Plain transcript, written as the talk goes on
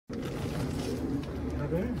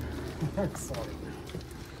do. Sorry.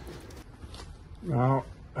 Now,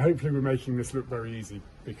 hopefully we're making this look very easy,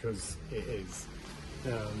 because it is.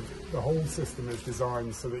 The whole system is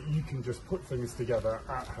designed so that you can just put things together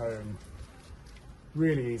at home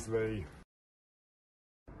really easily.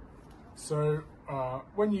 So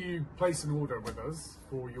when you place an order with us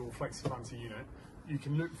for your FlexiPlanter unit, you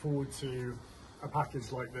can look forward to a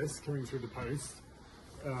package like this coming through the post.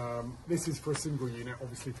 This is for a single unit.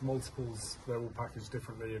 Obviously for multiples they're all packaged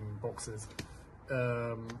differently in boxes.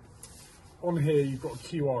 On here you've got a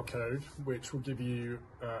QR code which will give you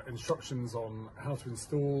instructions on how to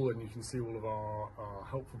install, and you can see all of our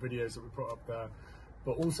helpful videos that we put up there.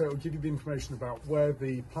 But also it will give you the information about where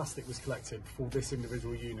the plastic was collected for this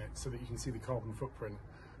individual unit, so that you can see the carbon footprint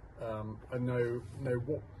and know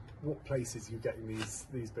what places you're getting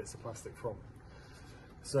these bits of plastic from.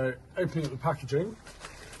 So opening up the packaging,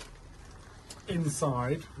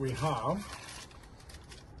 inside we have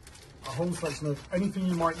a whole selection of anything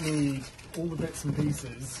you might need, all the bits and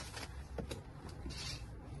pieces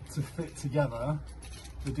to fit together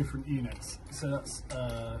the different units. So that's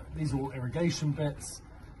these are all irrigation bits,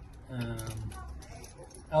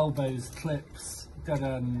 elbows, clips, dead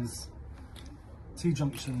ends,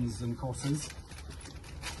 T-junctions and cotters,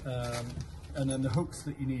 and then the hooks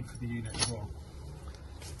that you need for the unit as well.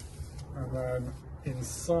 And then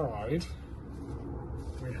inside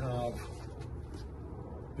we have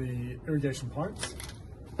the irrigation pipes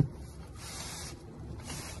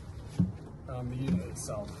and the unit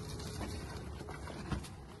itself.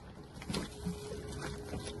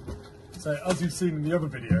 So as you've seen in the other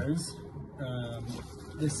videos,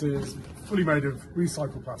 this is fully made of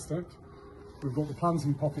recycled plastic. We've got the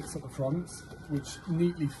planting pockets at the front, which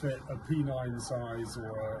neatly fit a P9 size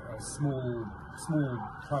or a small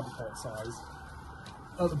plant pot size.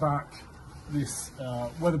 At the back, this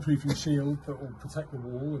weatherproofing shield that will protect the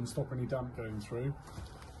wall and stop any damp going through.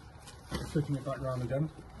 Flipping it back round again.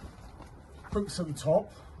 Hooks at the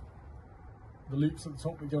top, the loops at the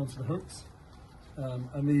top that go onto the hooks,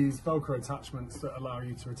 and these Velcro attachments that allow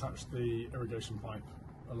you to attach the irrigation pipe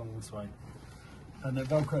along this way. And then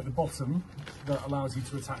Velcro at the bottom that allows you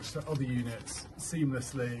to attach to other units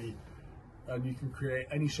seamlessly, and you can create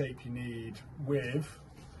any shape you need with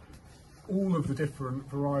all of the different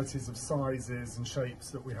varieties of sizes and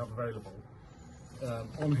shapes that we have available.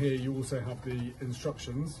 On here you also have the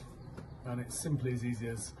instructions, and it's simply as easy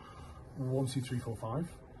as 1, 2, 3, 4, 5.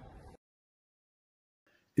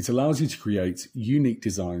 It allows you to create unique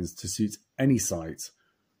designs to suit any site,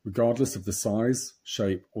 regardless of the size,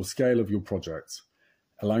 shape or scale of your project,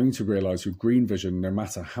 allowing you to realise your green vision no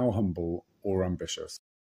matter how humble or ambitious.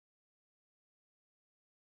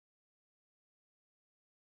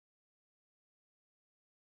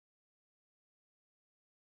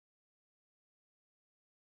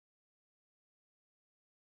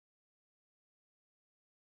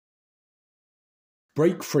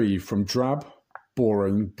 Break free from drab,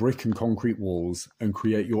 boring brick and concrete walls and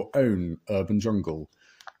create your own urban jungle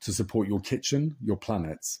to support your kitchen, your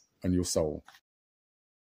planet and your soul.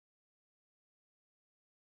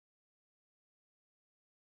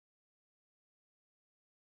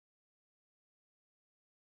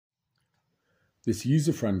 This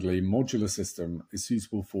user-friendly modular system is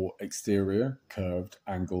suitable for exterior, curved,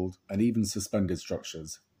 angled and even suspended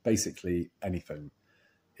structures, basically anything.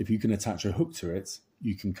 If you can attach a hook to it,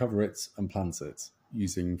 you can cover it and plant it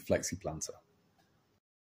using FlexiPlanter.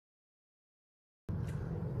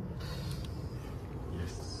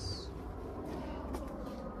 Yes.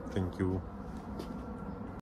 Thank you.